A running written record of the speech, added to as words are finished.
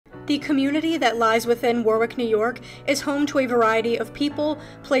The community that lies within Warwick, New York is home to a variety of people,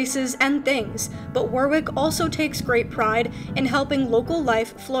 places, and things, but Warwick also takes great pride in helping local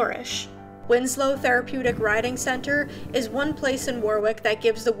life flourish. Winslow Therapeutic Riding Center is one place in Warwick that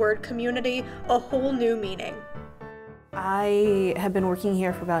gives the word community a whole new meaning. I have been working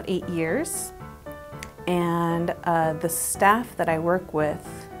here for about 8 years, and the staff that I work with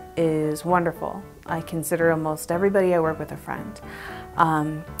is wonderful. I consider almost everybody I work with a friend.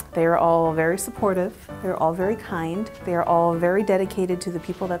 They are all very supportive, they're all very kind, they are all very dedicated to the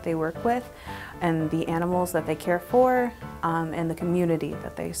people that they work with and the animals that they care for and the community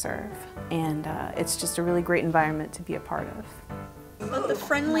that they serve. And it's just a really great environment to be a part of. But the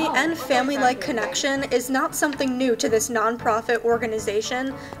friendly and family-like connection is not something new to this nonprofit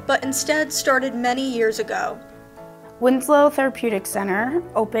organization, but instead started many years ago. Winslow Therapeutic Center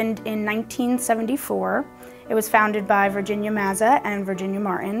opened in 1974. It was founded by Virginia Mazza and Virginia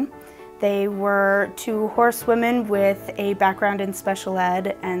Martin. They were two horsewomen with a background in special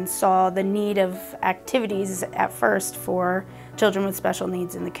ed and saw the need of activities at first for children with special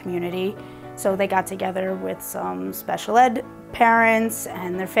needs in the community. So they got together with some special ed parents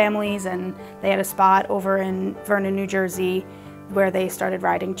and their families, and they had a spot over in Vernon, New Jersey, where they started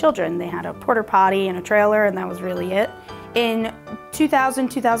riding children. They had a porta potty and a trailer, and that was really it. In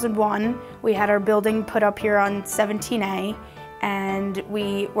 2000-2001, we had our building put up here on 17A, and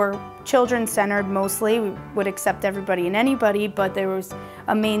we were children-centered mostly. We would accept everybody and anybody, but there was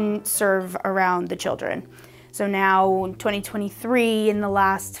a main serve around the children. So now, in 2023, in the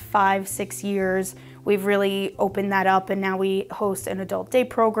last 5-6 years, we've really opened that up, and now we host an adult day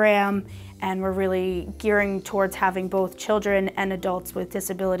program, and we're really gearing towards having both children and adults with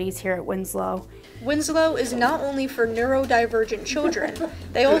disabilities here at Winslow. Winslow is not only for neurodivergent children,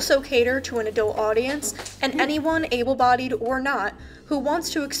 they also cater to an adult audience and anyone able-bodied or not who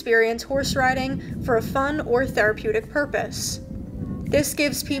wants to experience horse riding for a fun or therapeutic purpose. This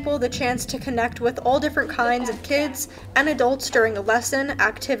gives people the chance to connect with all different kinds of kids and adults during a lesson,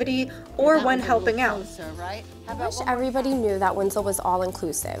 activity, or when helping out. I wish everybody knew that Winslow was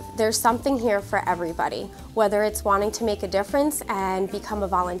all-inclusive. There's something here for everybody, whether it's wanting to make a difference and become a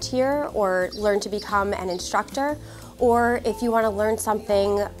volunteer or learn to become an instructor, or if you want to learn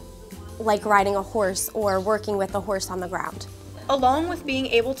something like riding a horse or working with a horse on the ground. Along with being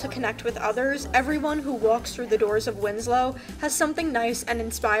able to connect with others, everyone who walks through the doors of Winslow has something nice and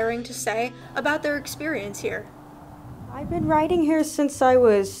inspiring to say about their experience here. I've been riding here since I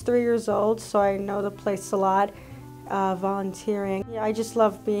was 3 years old, so I know the place a lot, volunteering. Yeah, I just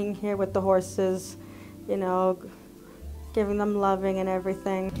love being here with the horses, you know, giving them loving and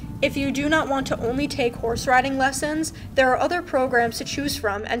everything. If you do not want to only take horse riding lessons, there are other programs to choose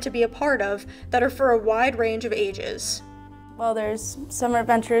from and to be a part of that are for a wide range of ages. Well, there's summer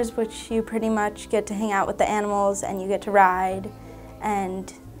adventures, which you pretty much get to hang out with the animals and you get to ride,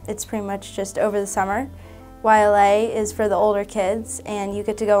 and it's pretty much just over the summer. YLA is for the older kids, and you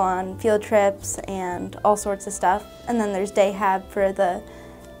get to go on field trips and all sorts of stuff. And then there's Day Hab for the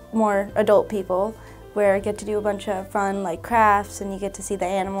more adult people, where you get to do a bunch of fun like crafts, and you get to see the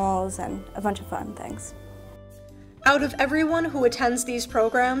animals and a bunch of fun things. Out of everyone who attends these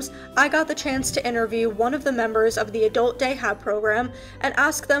programs, I got the chance to interview one of the members of the Adult Day Hab program and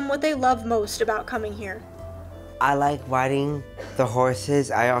ask them what they love most about coming here. I like riding the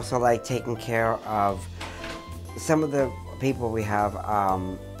horses. I also like taking care of some of the people we have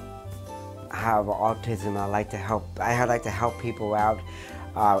autism. I like to help people out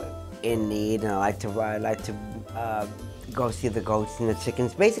in need, and I like to go see the goats and the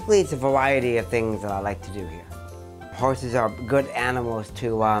chickens. Basically, it's a variety of things that I like to do here. Horses are good animals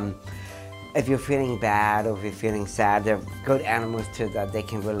to, if you're feeling bad or if you're feeling sad, they're good animals that they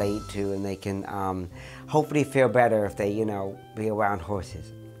can relate to, and they can hopefully feel better if they, be around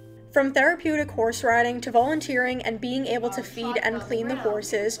horses. From therapeutic horse riding to volunteering and being able to feed and clean the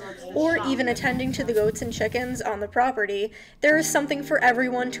horses, or even attending to the goats and chickens on the property, there is something for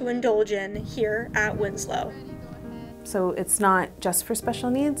everyone to indulge in here at Winslow. So it's not just for special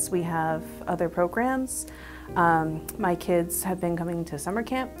needs, we have other programs. My kids have been coming to summer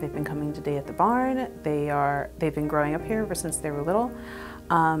camp, they've been coming to Day at the Barn, they've been growing up here ever since they were little,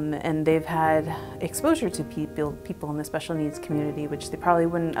 and they've had exposure to people in the special needs community, which they probably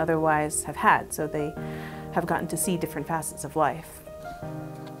wouldn't otherwise have had, so they have gotten to see different facets of life.